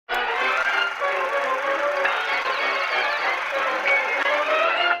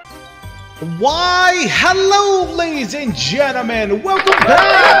Why, hello, ladies and gentlemen. Welcome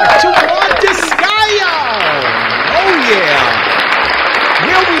back to Disgaea. Oh, yeah.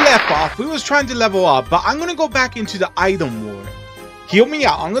 Where we left off, we was trying to level up, but I'm going to go back into the item war. Hear me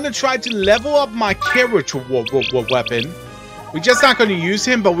out. I'm going to try to level up my character weapon. We're just not going to use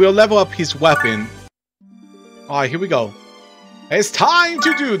him, but we'll level up his weapon. All right, here we go. It's time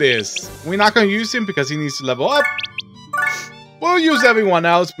to do this. We're not going to use him because he needs to level up. We'll use everyone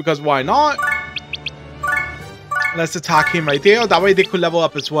else because why not? Let's attack him right there. That way they could level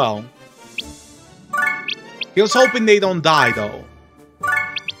up as well. He was hoping they don't die though.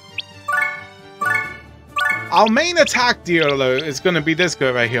 Our main attack dealer is going to be this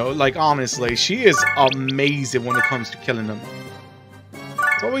girl right here. Like honestly, she is amazing when it comes to killing them.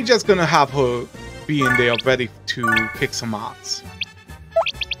 So we're just going to have her be in there ready to kick some ass.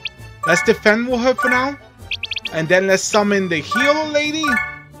 Let's defend with her for now. And then let's summon the healer lady.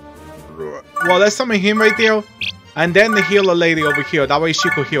 Well, let's summon him right there. And then the healer lady over here. That way she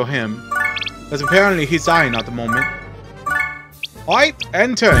could heal him. Because apparently he's dying at the moment. Alright,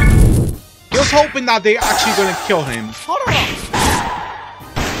 end turn. He was hoping that they're actually going to kill him.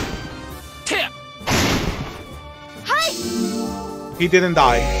 He didn't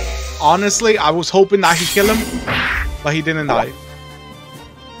die. Honestly, I was hoping that he'd kill him. But he didn't die.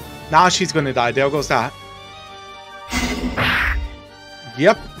 Now she's going to die. There goes that.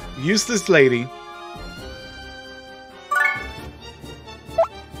 Yep, useless lady.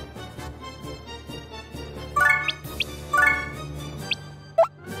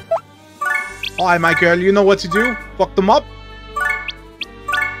 Alright, my girl, you know what to do. Fuck them up.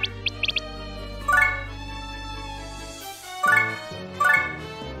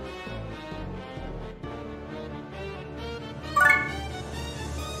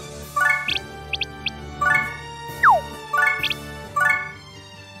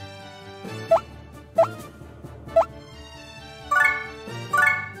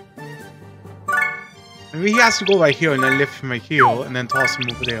 Maybe he has to go right here and then lift him right here and then toss him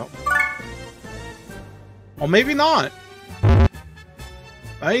over there. Or maybe not.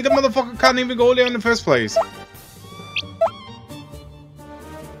 Hey, the motherfucker can't even go there in the first place.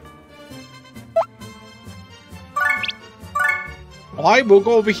 Alright, we'll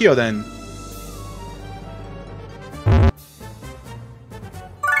go over here then.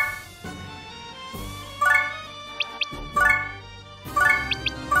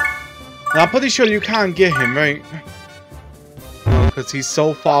 Now, I'm pretty sure you can't get him, right? Because he's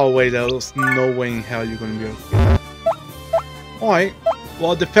so far away that there's no way in hell you're going to be able to get him. Alright,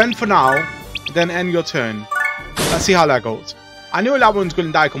 well, defend for now, then end your turn. Let's see how that goes. I knew that one's going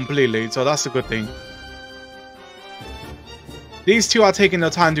to die completely, so that's a good thing. These two are taking their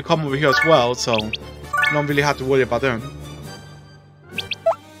time to come over here as well, so you don't really have to worry about them.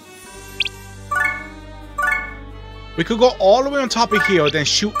 We could go all the way on top of here, then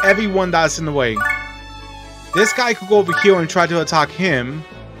shoot everyone that's in the way. This guy could go over here and try to attack him.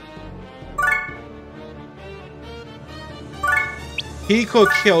 He could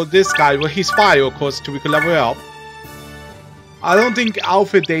kill this guy. Well, he's fire, of course, so we could level up. I don't think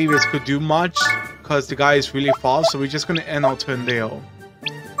Alfred Davis could do much, because the guy is really fast, so we're just going to end our turn there.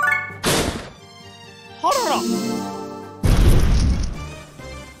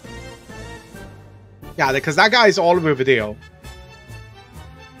 Yeah, because that guy is all the way over there.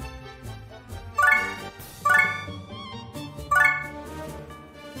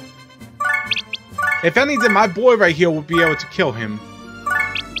 If anything, my boy right here will be able to kill him.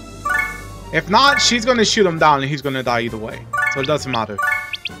 If not, she's going to shoot him down and he's going to die either way. So it doesn't matter.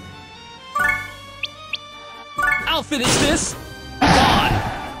 I'll finish this. God.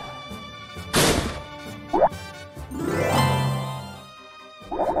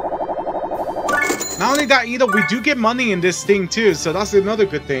 Not only that either, we do get money in this thing too, so that's another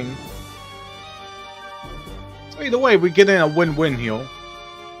good thing. So either way, we're getting a win-win here.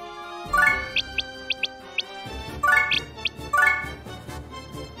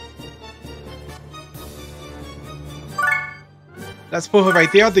 Let's put her right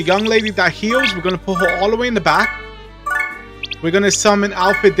there. The young lady that heals, we're going to put her all the way in the back. We're going to summon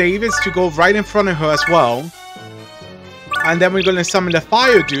Alfred Davis to go right in front of her as well. And then we're going to summon the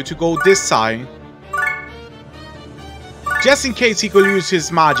fire dude to go this side. Just in case he could use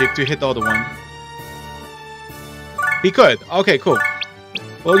his magic to hit the other one. He could. Okay, cool.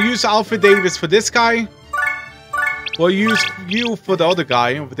 We'll use Alfred Davis for this guy. We'll use you for the other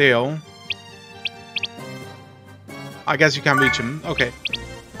guy over there. I guess you can't reach him. Okay.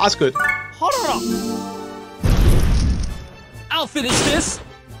 That's good. I'll finish this.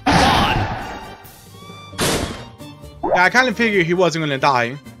 God. Yeah, I kind of figured he wasn't going to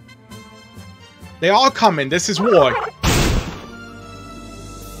die. They are coming. This is war.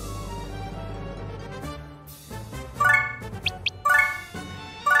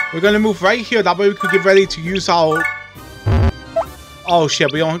 We're gonna move right here. That way we could get ready to use our... Oh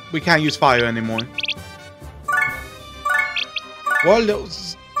shit, we can't use fire anymore. Well,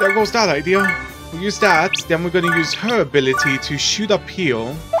 there goes that idea. We'll use that. Then we're gonna use her ability to shoot up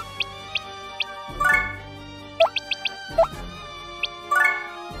here.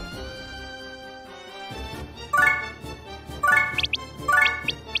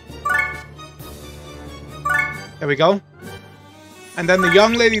 There we go. And then the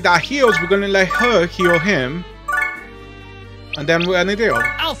young lady that heals, we're gonna let her heal him. And then we're gonna do.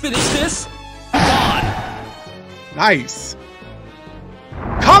 I'll finish this. God. Nice.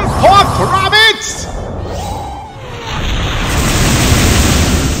 Come forth, rabbits!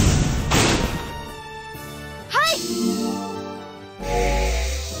 Hi.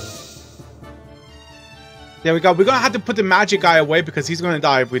 There we go. We're gonna have to put the magic guy away because he's gonna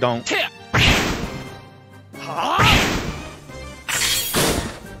die if we don't.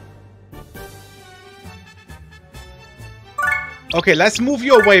 Okay, let's move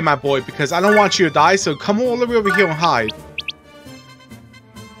you away, my boy, because I don't want you to die, so come all the way over here and hide.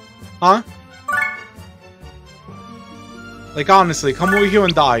 Huh? Like, honestly, come over here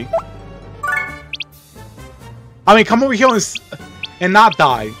and die. I mean, come over here and not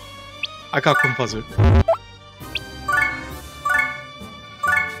die. I got confused.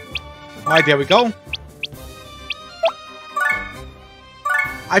 Alright, there we go.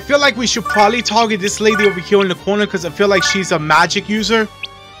 I feel like we should probably target this lady over here in the corner because I feel like she's a magic user.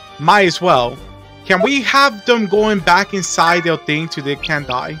 Might as well. Can we have them going back inside their thing till they can't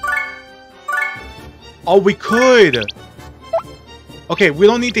die? Oh, we could. Okay, we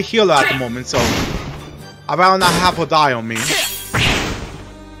don't need to heal her at the moment, so I'd rather not have her die on me.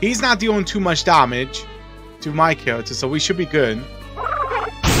 He's not dealing too much damage to my character, so we should be good.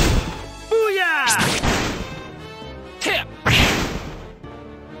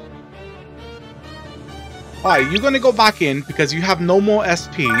 Alright, you're gonna go back in because you have no more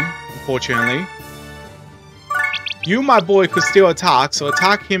SP, unfortunately. You, my boy, could still attack, so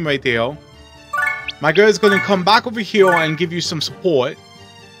attack him right there. My girl is gonna come back over here and give you some support.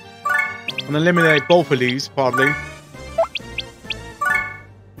 And eliminate both of these, probably.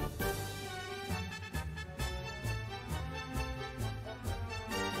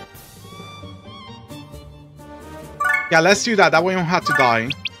 Yeah, let's do that. That way you don't have to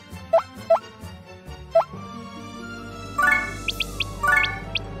die.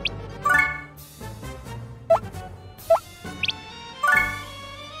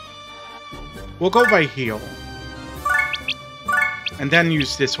 We'll go right here. And then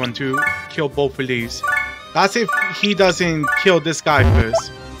use this one to kill both of these. That's if he doesn't kill this guy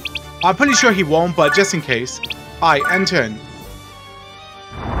first. I'm pretty sure he won't, but just in case. Alright, end turn.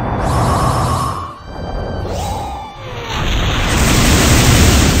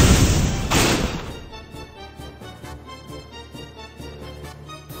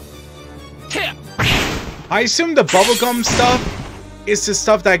 I assume the bubblegum stuff is the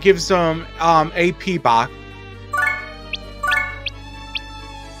stuff that gives them AP back.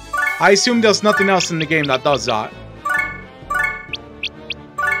 I assume there's nothing else in the game that does that.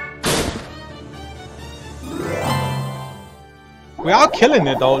 We are killing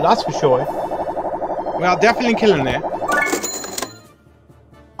it though, that's for sure. We are definitely killing it.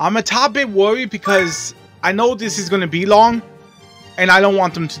 I'm a tad bit worried because I know this is going to be long and I don't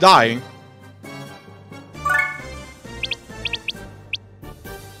want them to die.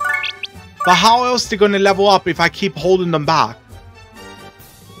 But how else they gonna level up if I keep holding them back?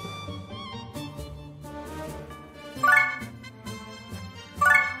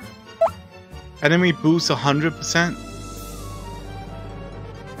 Enemy boost 100%.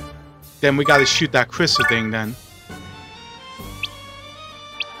 Then we gotta shoot that crystal thing then.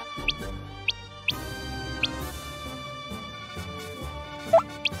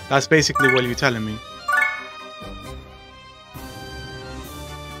 That's basically what you're telling me.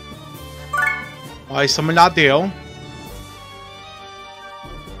 Alright, summon that deal.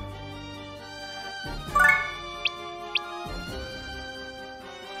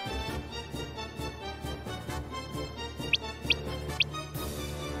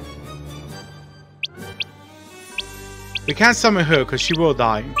 We can't summon her because she will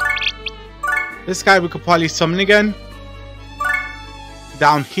die. This guy we could probably summon again.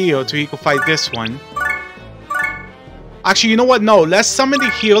 Down here so he could fight this one. Actually, you know what? No, let's summon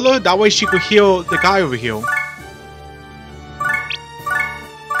the healer. That way she could heal the guy over here.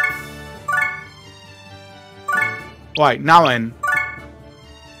 Right, now in.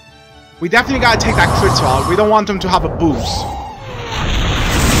 We definitely gotta take that crit out. We don't want them to have a boost.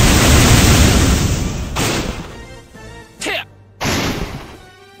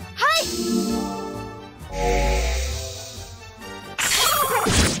 Hi.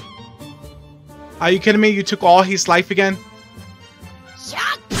 Are you kidding me? You took all his life again?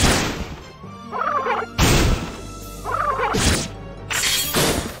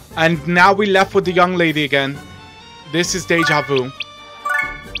 And now we left with the young lady again. This is deja vu.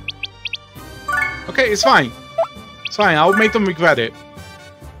 Okay, it's fine. It's fine. I'll make them regret it.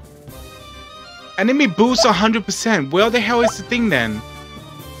 Enemy boost 100%. Where the hell is the thing then?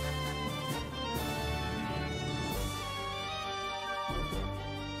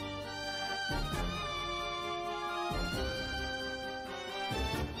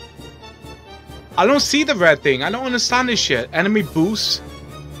 I don't see the red thing. I don't understand this shit. Enemy boost.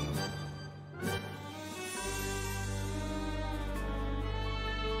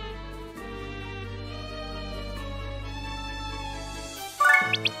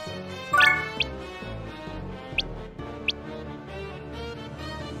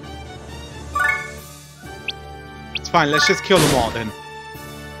 Fine, let's just kill them all then.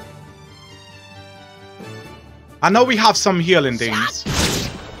 I know we have some healing things.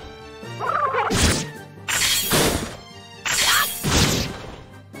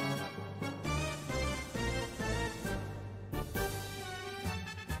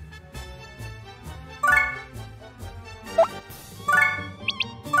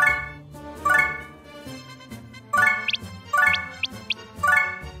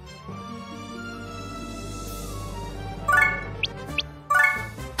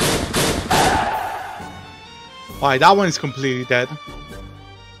 Alright, that one is completely dead.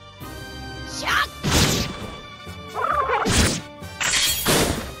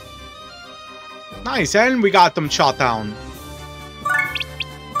 Nice, and we got them shot down.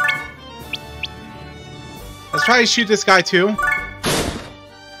 Let's try to shoot this guy too.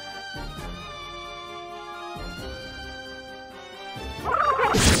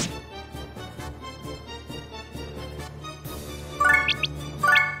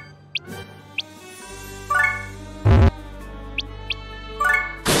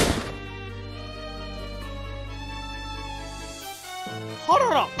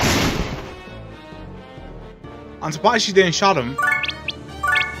 I'm surprised she didn't shot him.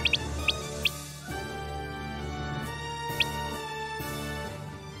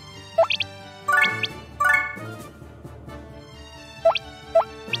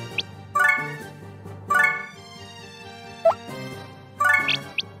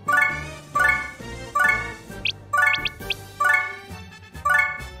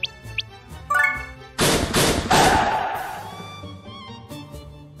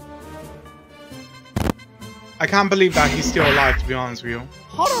 I can't believe that he's still alive, to be honest with you.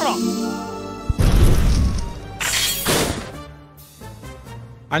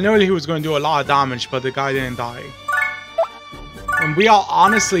 I know he was going to do a lot of damage, but the guy didn't die. And we are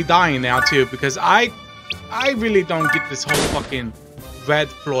honestly dying now too, because I really don't get this whole fucking red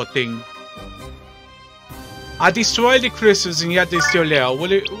floor thing. I destroyed the crystals and yet they're still there.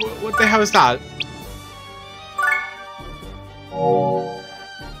 What the hell is that?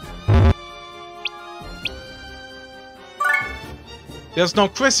 There's no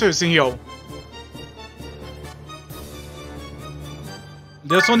crystals in here.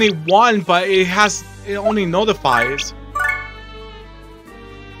 There's only one, but it only notifies.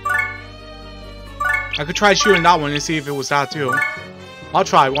 I could try shooting that one and see if it was that too. I'll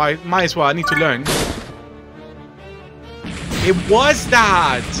try. Why? Might as well. I need to learn. It was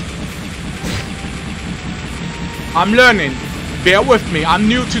that. I'm learning. Bear with me. I'm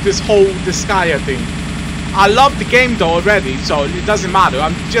new to this whole Disgaea thing. I love the game though already, so it doesn't matter.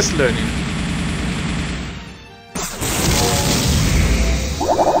 I'm just learning.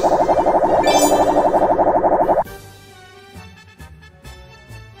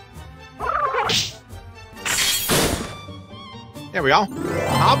 There we are.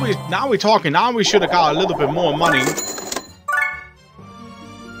 Now we're talking. Now we should have got a little bit more money.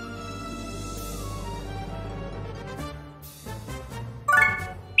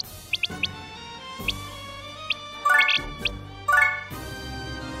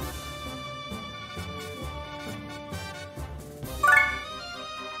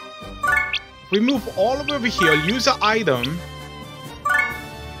 We move all the way over here, use an item.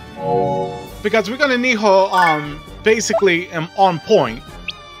 Because we're gonna need her basically on point.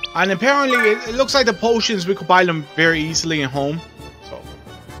 And apparently it looks like the potions we could buy them very easily at home. So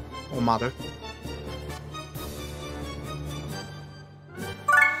won't matter.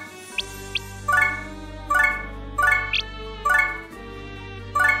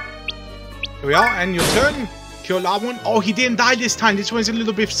 Here we are, and your turn. Kill that one. Oh, he didn't die this time. This one's a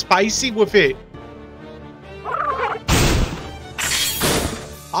little bit spicy with it.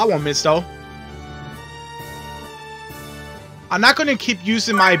 I won't miss though. I'm not going to keep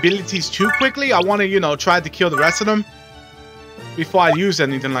using my abilities too quickly. I want to, you know, try to kill the rest of them before I use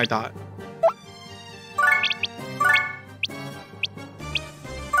anything like that.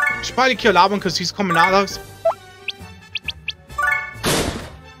 Should probably kill that one because he's coming at us.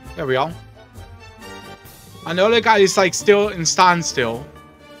 There we go. And the other guy is like still in standstill.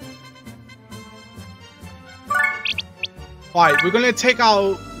 Alright, we're gonna take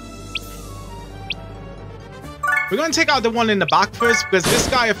out... We're gonna take out the one in the back first, because this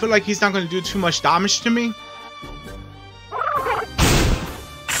guy, I feel like he's not gonna do too much damage to me.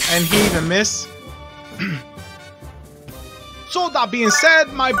 And he even missed. So that being said,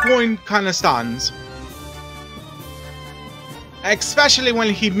 my point kind of stands. Especially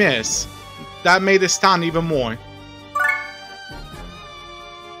when he missed. That made it stand even more.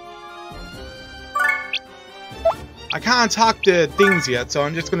 I can't attack the things yet, so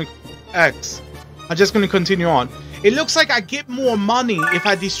I'm just gonna I'm just gonna continue on. It looks like I get more money if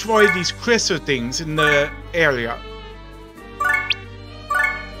I destroy these crystal things in the area.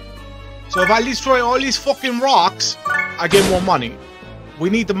 So if I destroy all these fucking rocks, I get more money. We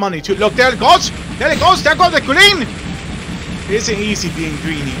need the money too. Look, there it goes! There it goes! There goes the green! It isn't easy being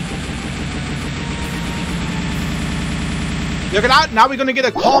greeny. Look at that! Now we're gonna get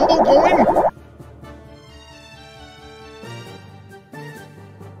a combo going!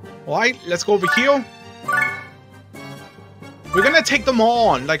 Alright, let's go over here. We're gonna take them all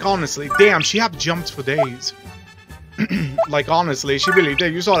on, like honestly. Damn, she have jumps for days. Like honestly, she really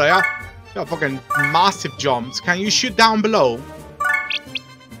did. You saw that, yeah? She got fucking massive jumps. Can you shoot down below?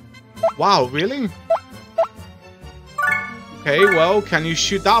 Wow, really? Okay, well, can you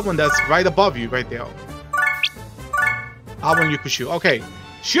shoot that one that's right above you, right there? That one you could shoot. Okay,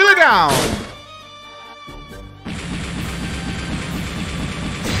 shoot it down!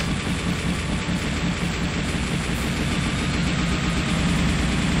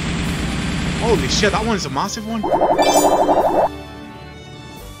 Holy shit, that one is a massive one.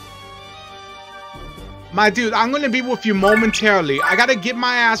 My dude, I'm gonna be with you momentarily. I gotta get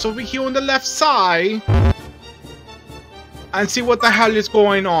my ass over here on the left side and see what the hell is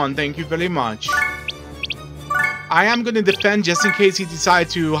going on. Thank you very much. I am gonna defend just in case he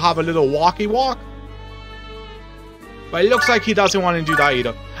decides to have a little walkie walk. But it looks like he doesn't want to do that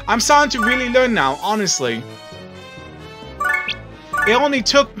either. I'm starting to really learn now, honestly. It only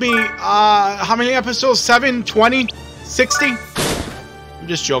took me, how many episodes? 7, 20, 60? I'm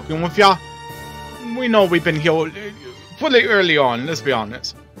just joking with ya. We know we've been here pretty early on, let's be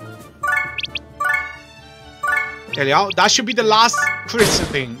honest. There you go. That should be the last crystal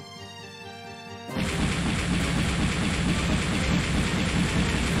thing.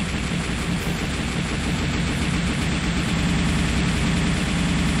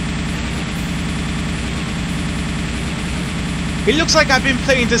 It looks like I've been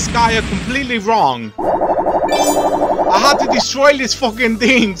playing Disgaea completely wrong. I had to destroy these fucking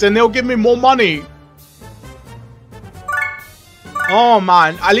things and they'll give me more money. Oh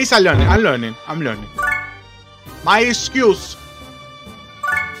man, at least I'm learning. My excuse.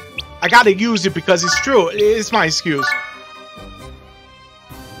 I gotta use it because it's true. It's my excuse.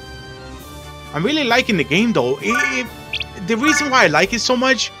 I'm really liking the game though. The reason why I like it so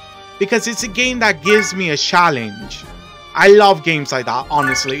much, because it's a game that gives me a challenge. I love games like that,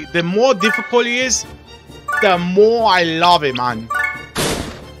 honestly. The more difficult it is, the more I love it, man.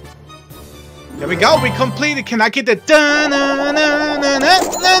 There we go, we completed. Can I get the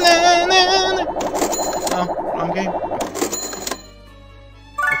Oh, wrong game.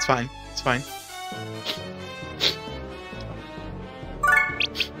 That's fine, it's fine.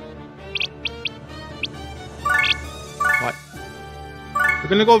 What? We're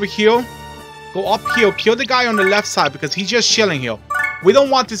gonna go over here. Go up here, kill the guy on the left side because he's just chilling here. We don't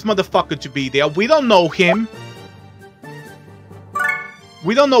want this motherfucker to be there. We don't know him.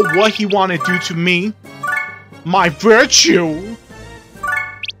 We don't know what he want to do to me. My virtue.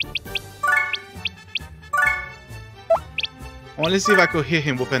 I want to see if I could hit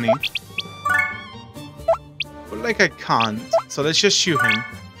him with any. But like I can't. So let's just shoot him.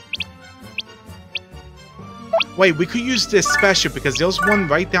 Wait, we could use this special because there's one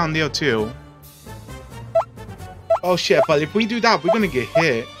right down there too. Oh shit, but if we do that, we're gonna get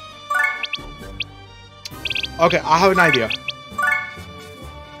hit. Okay, I have an idea.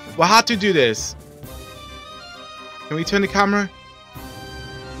 We'll have to do this. Can we turn the camera?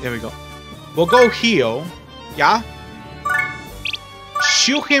 There we go. We'll go here. Yeah?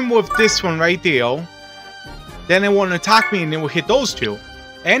 shoot him with this one right there. Then it won't attack me and it will hit those two.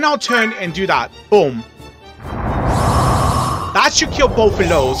 And I'll turn and do that. Boom. That should kill both of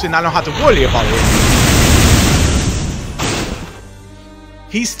those and I don't have to worry about it.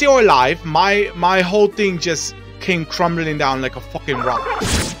 He's still alive. My whole thing just came crumbling down like a fucking rock.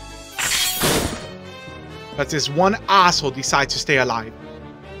 But this one asshole decided to stay alive.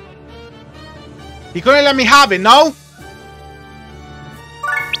 He couldn't let me have it, no?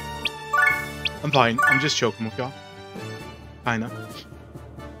 I'm fine. I'm just joking with y'all. Kinda.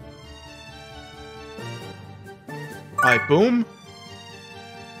 Alright, boom.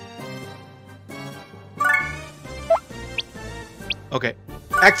 Okay.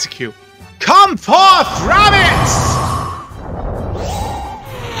 Execute. Come forth, rabbits!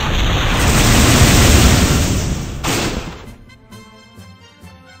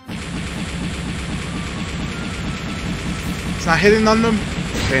 It's not hitting on them?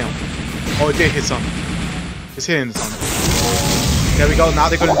 Damn. Oh, it did hit some. It's hitting some. There we go. Now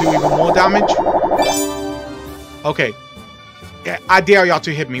they're going to do even more damage. Okay. Yeah, I dare y'all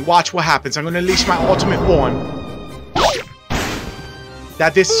to hit me. Watch what happens. I'm going to unleash my ultimate form.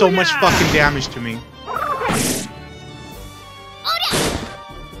 That did so much fucking damage to me.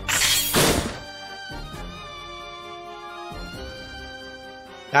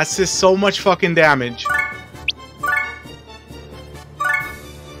 That's just so much fucking damage.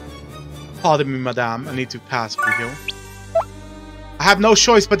 Pardon me, madame. I need to pass for you. I have no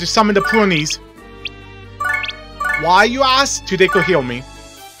choice but to summon the prunies. Why, you ask? So they could heal me.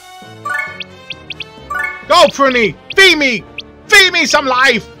 Go, prunie! Feed me! Feed me some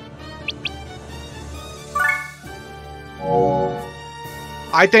life!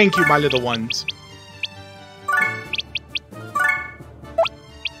 I thank you, my little ones.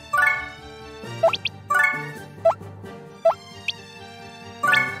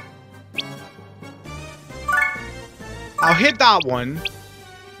 I'll hit that one.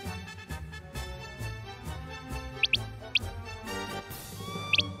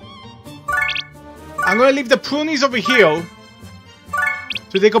 I'm gonna leave the prunies over here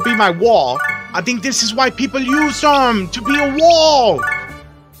so they could be my wall. I think this is why people use them, to be a wall.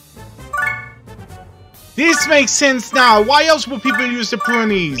 This makes sense now. Why else would people use the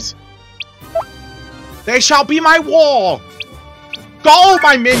prunies? They shall be my wall. Go,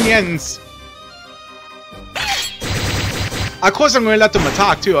 my minions. Of course, I'm going to let them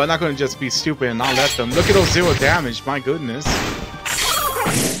attack, too. I'm not going to just be stupid and not let them. Look at those 0 damage. My goodness.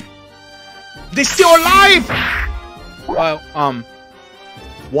 They're still alive! Well,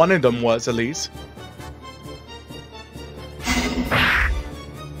 one of them was, at least.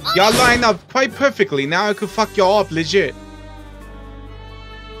 Y'all line up quite perfectly. Now I could fuck y'all up, legit.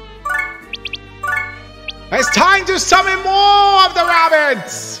 It's time to summon more of the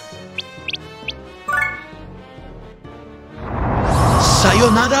rabbits!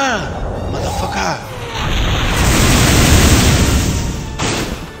 Sayonara, motherfucker.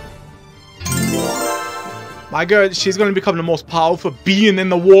 My girl, she's gonna become the most powerful being in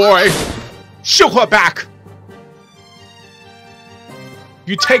the war. Shoot her back.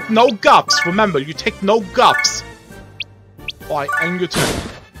 You take no gups. Remember, you take no gups. Alright, end your turn.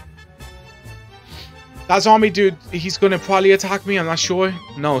 That zombie dude, he's gonna probably attack me. I'm not sure.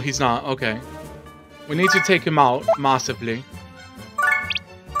 No, he's not. Okay. We need to take him out massively.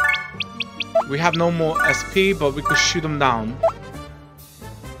 We have no more SP, but we could shoot him down.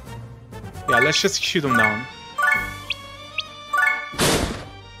 Yeah, let's just shoot him down.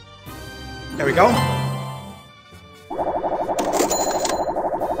 There we go.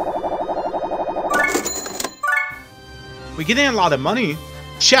 We're getting a lot of money.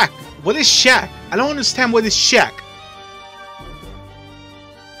 Check. What is check? I don't understand what is check.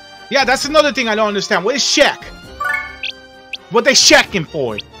 Yeah, that's another thing I don't understand. What is check? What they checking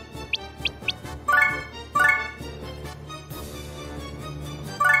for?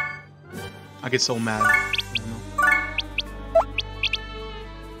 I get so mad.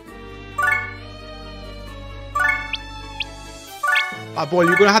 Ah, boy,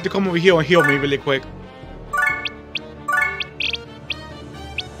 you're gonna have to come over here and heal me really quick.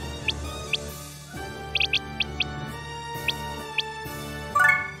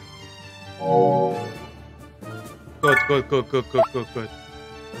 Good.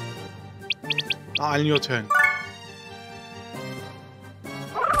 Ah, on your turn.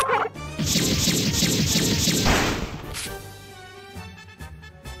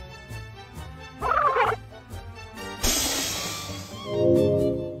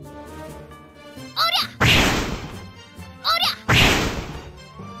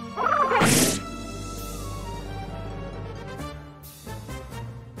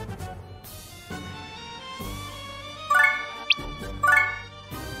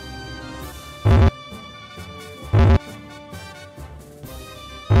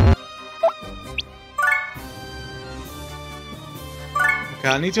 Okay,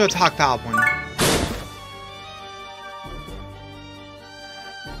 I need to attack that one.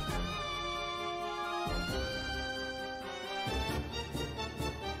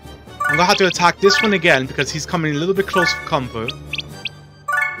 I'm gonna have to attack this one again because he's coming a little bit close for comfort.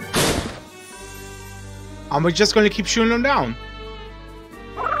 And we're just gonna keep shooting him down.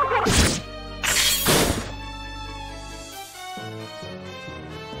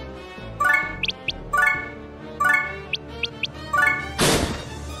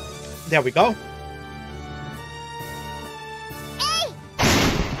 There we go.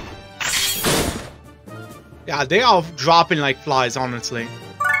 Yeah, they are dropping like flies, honestly.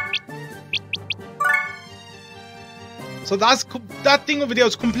 So that thing over there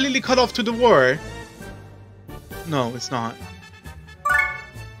is completely cut off to the war. No, it's not.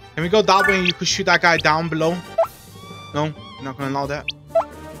 Can we go that way and you could shoot that guy down below? No, you're not gonna allow that.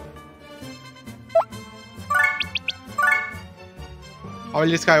 Or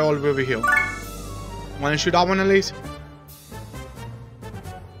this guy all the way over here. Wanna shoot that one at least?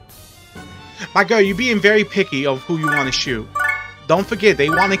 My girl, you're being very picky of who you want to shoot. Don't forget, they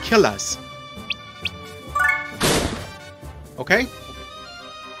want to kill us. Okay?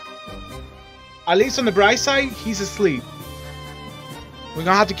 At least on the bright side, he's asleep. We're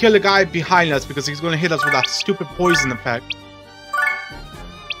gonna have to kill the guy behind us because he's gonna hit us with that stupid poison effect.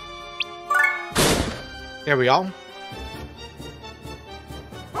 There we are.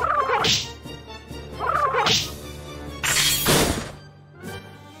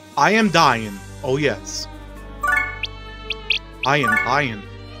 I am dying. Oh yes. I am dying.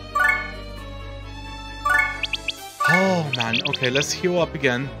 Oh man. Okay, let's heal up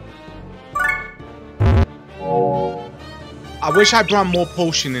again. I wish I brought more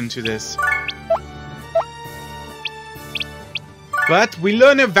potion into this. But we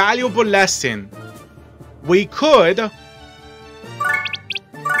learned a valuable lesson. We could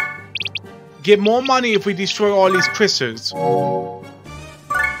get more money if we destroy all these crystals.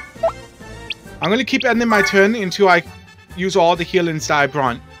 I'm going to keep ending my turn until I use all the healings that I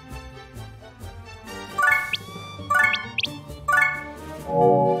brought.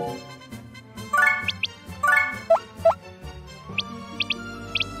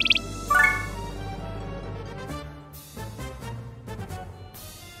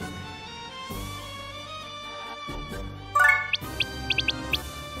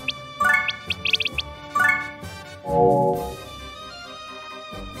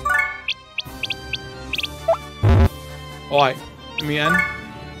 Alright, let me in.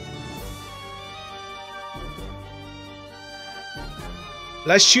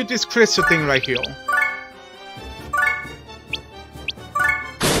 Let's shoot this crystal thing right here.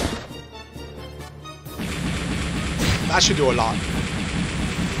 That should do a lot.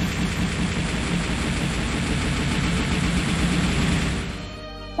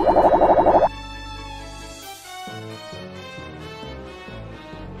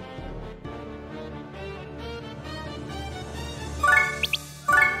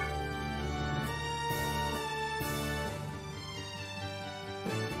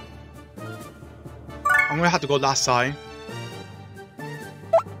 I'm gonna have to go that side.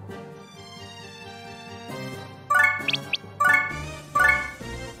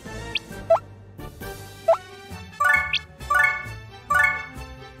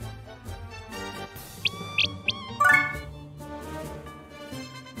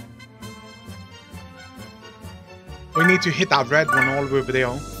 We need to hit that red one all the way over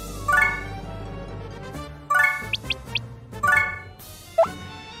there.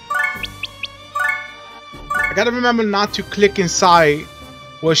 I gotta remember not to click inside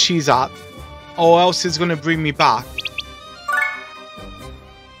where she's at, or else it's gonna bring me back.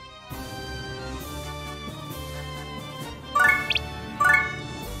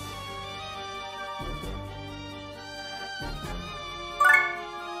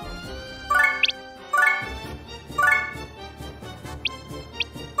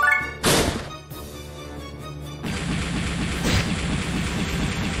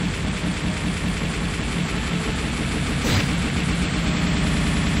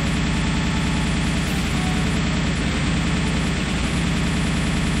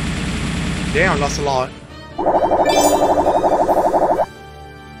 Damn, that's a lot.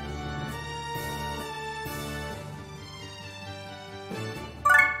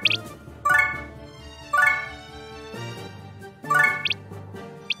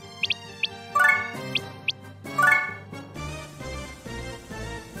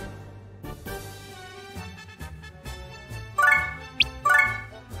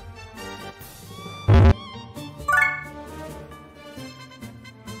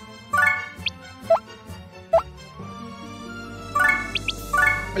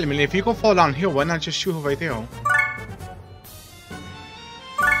 Wait a minute, if you go fall down here, why not just shoot her right there?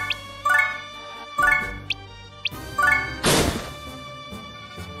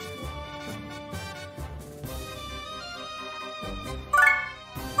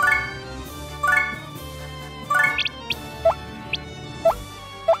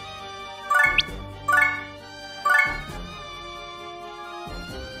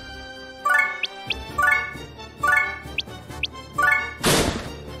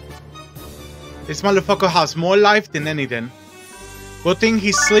 This motherfucker has more life than anything. Good thing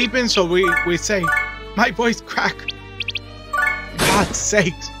he's sleeping, so we say, my voice crack. God's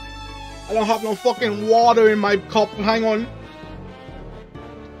sakes. I don't have no fucking water in my cup. Hang on.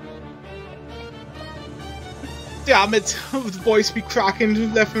 Damn it. The voice be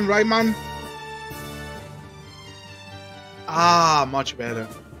cracking left and right, man. Ah, much better.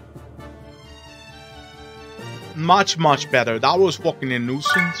 Much, much better. That was fucking a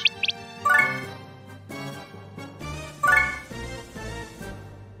nuisance.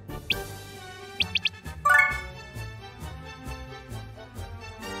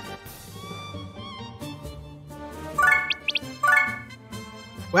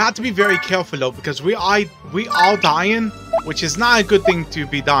 We have to be very careful though, because we are dying, which is not a good thing to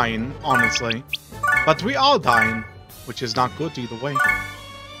be dying, honestly. But we are dying, which is not good either way.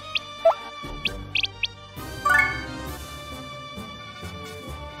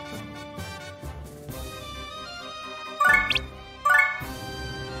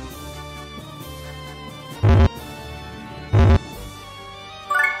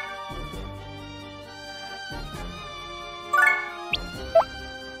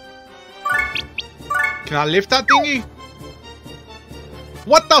 Can I lift that thingy?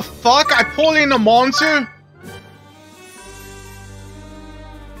 What the fuck? I pulled in a monster?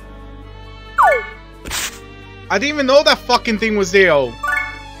 I didn't even know that fucking thing was there.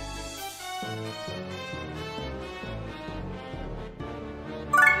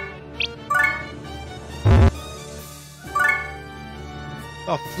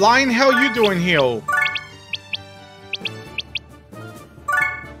 The flying hell you doing here?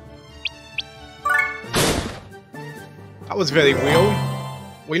 That was very weird.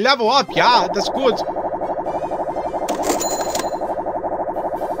 We level up, yeah, that's good.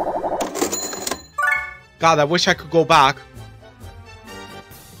 God, I wish I could go back.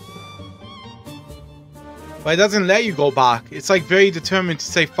 But it doesn't let you go back. It's like very determined to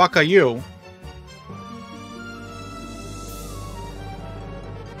say, fuck are you.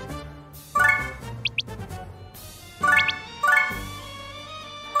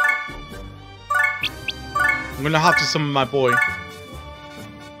 I'm gonna have to summon my boy.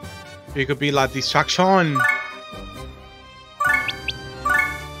 He could be like distraction.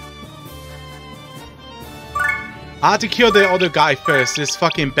 I had to kill the other guy first, this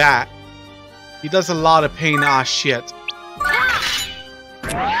fucking bat. He does a lot of pain ass shit.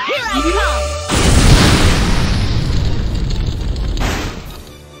 Here I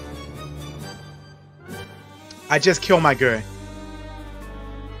come! I just killed my girl.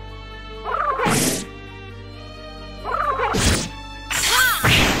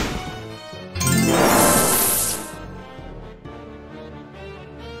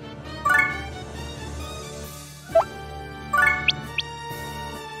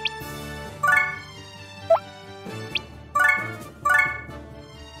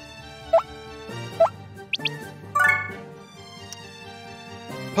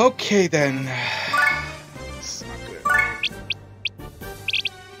 Okay then. It's not good.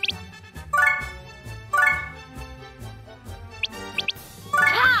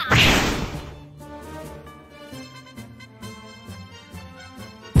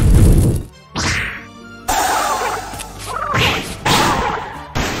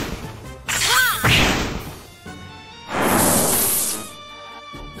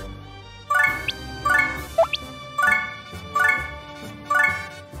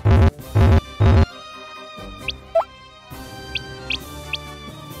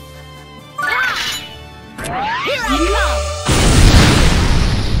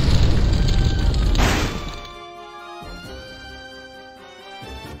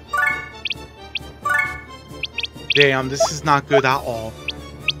 Damn, this is not good at all.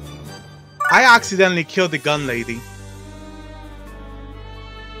 I accidentally killed the gun lady.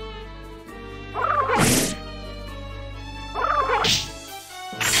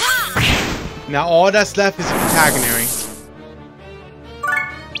 Now all that's left is a protagonist.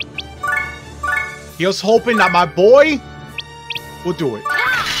 He was hoping that my boy will do it.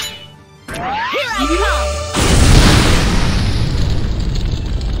 Here I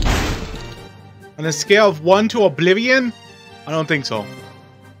On a scale of 1 to oblivion? I don't think so.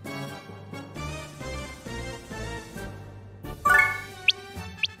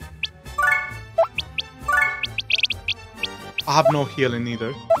 I have no healing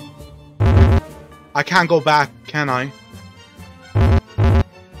either. I can't go back, can I?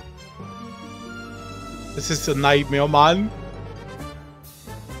 This is a nightmare, man.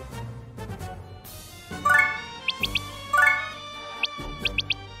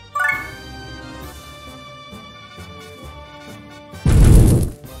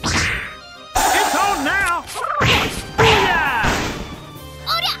 It's on now! Booyah!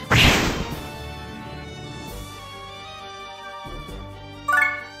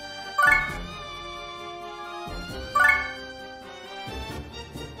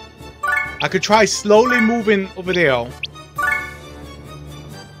 I could try slowly moving over there.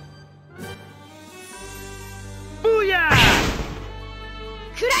 Booyah!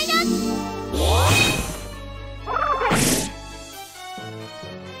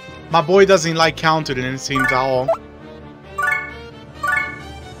 My boy doesn't like counter, then it seems at all.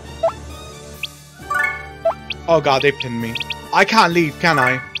 Oh god, they pinned me. I can't leave, can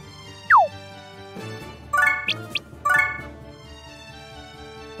I?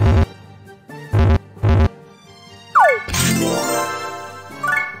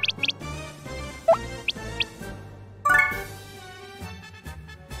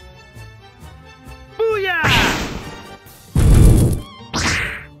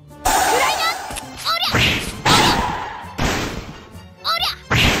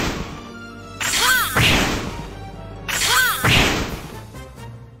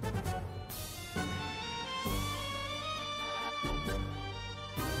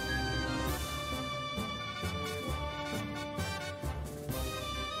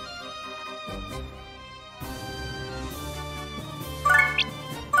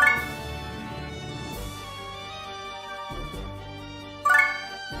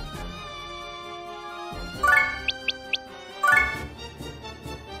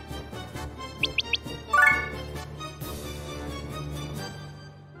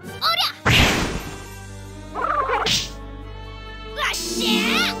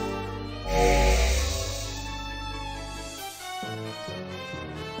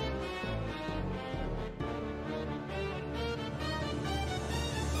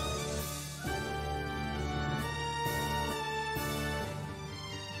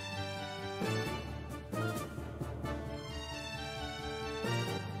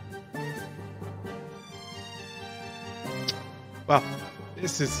 Wow,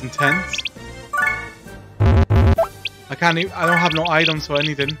 this is intense. I can't even, I don't have no items or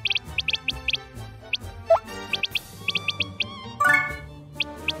anything.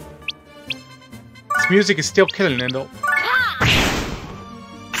 This music is still killing it though.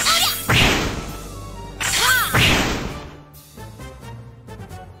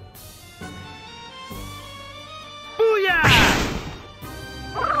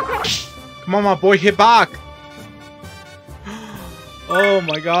 Come on, my boy, hit back. Oh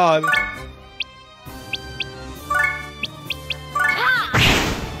my god.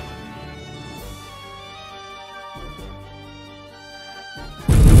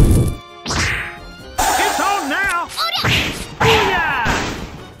 It's on now!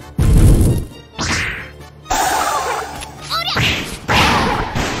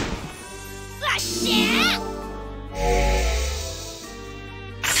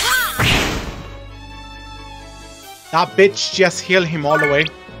 That bitch just healed him all the way.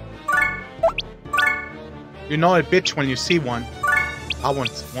 You know a bitch when you see one. That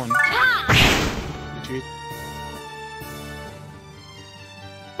one's one. Dude.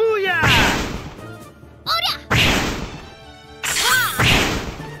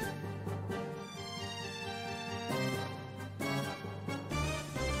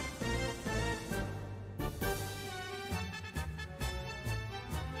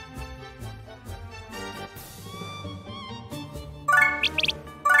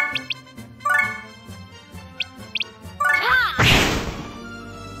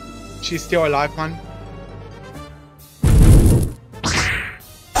 She's still alive, man.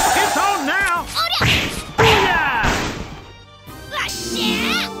 It's on now!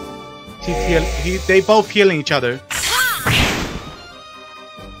 They both healing each other.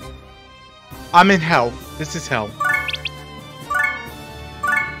 I'm in hell. This is hell.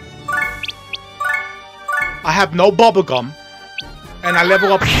 I have no bubblegum. And I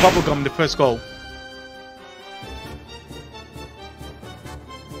level up bubblegum the first go.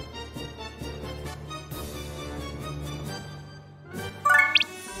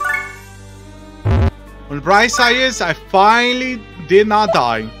 On the bright side is, I finally did not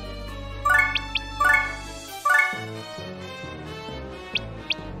die.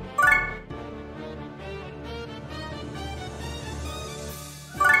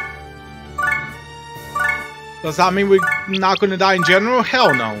 Does that mean we're not gonna die in general?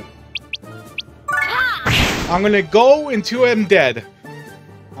 Hell no. I'm gonna go until I'm dead.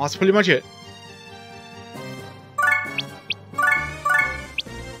 That's pretty much it.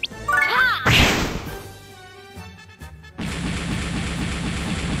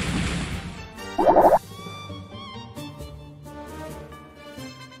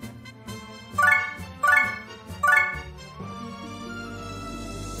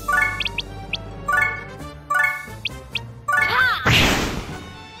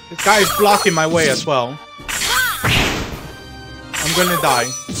 This guy is blocking my way as well. I'm gonna die.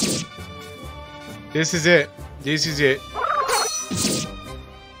 This is it. This is it.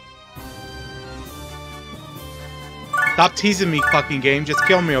 Stop teasing me, fucking game. Just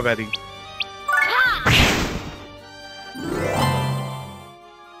kill me already.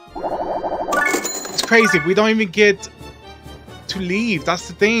 It's crazy. We don't even get to leave. That's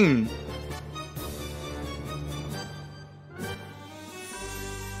the thing.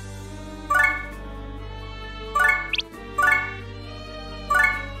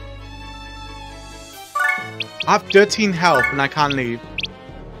 I have 13 health and I can't leave.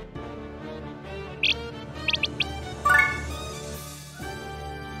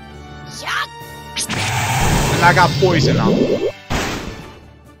 And I got poison now.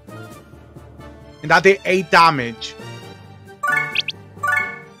 And that did 8 damage.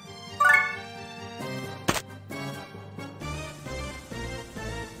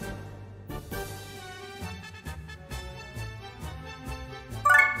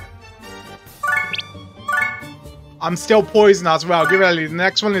 I'm still poisoned as well. Get ready. The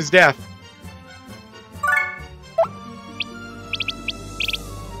next one is death.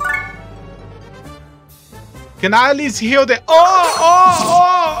 Can I at least heal the...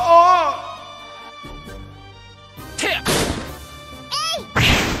 Oh! Tip.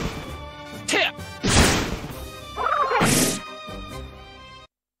 Tip.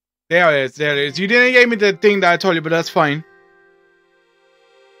 There it is. There it is. You didn't give me the thing that I told you, but that's fine.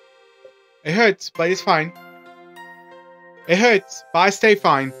 It hurts, but it's fine. It hurts, but I stay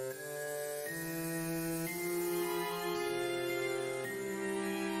fine.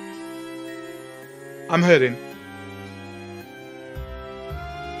 I'm hurting.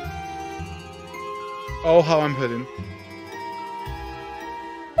 Oh, how I'm hurting.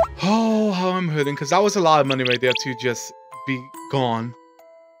 Oh, how I'm hurting. Because that was a lot of money right there to just be gone.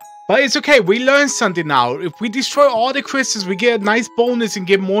 But it's okay. We learned something now. If we destroy all the crystals, we get a nice bonus and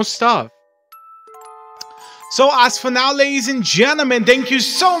get more stuff. So as for now, ladies and gentlemen, thank you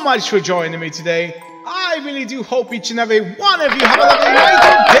so much for joining me today. I really do hope each and every one of you have a lovely night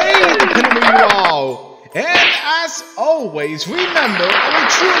or day, depending on where you are. And as always, remember, I will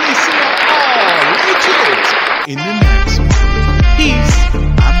truly see you all legit in the next one. Peace.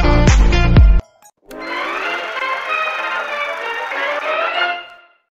 I'm out.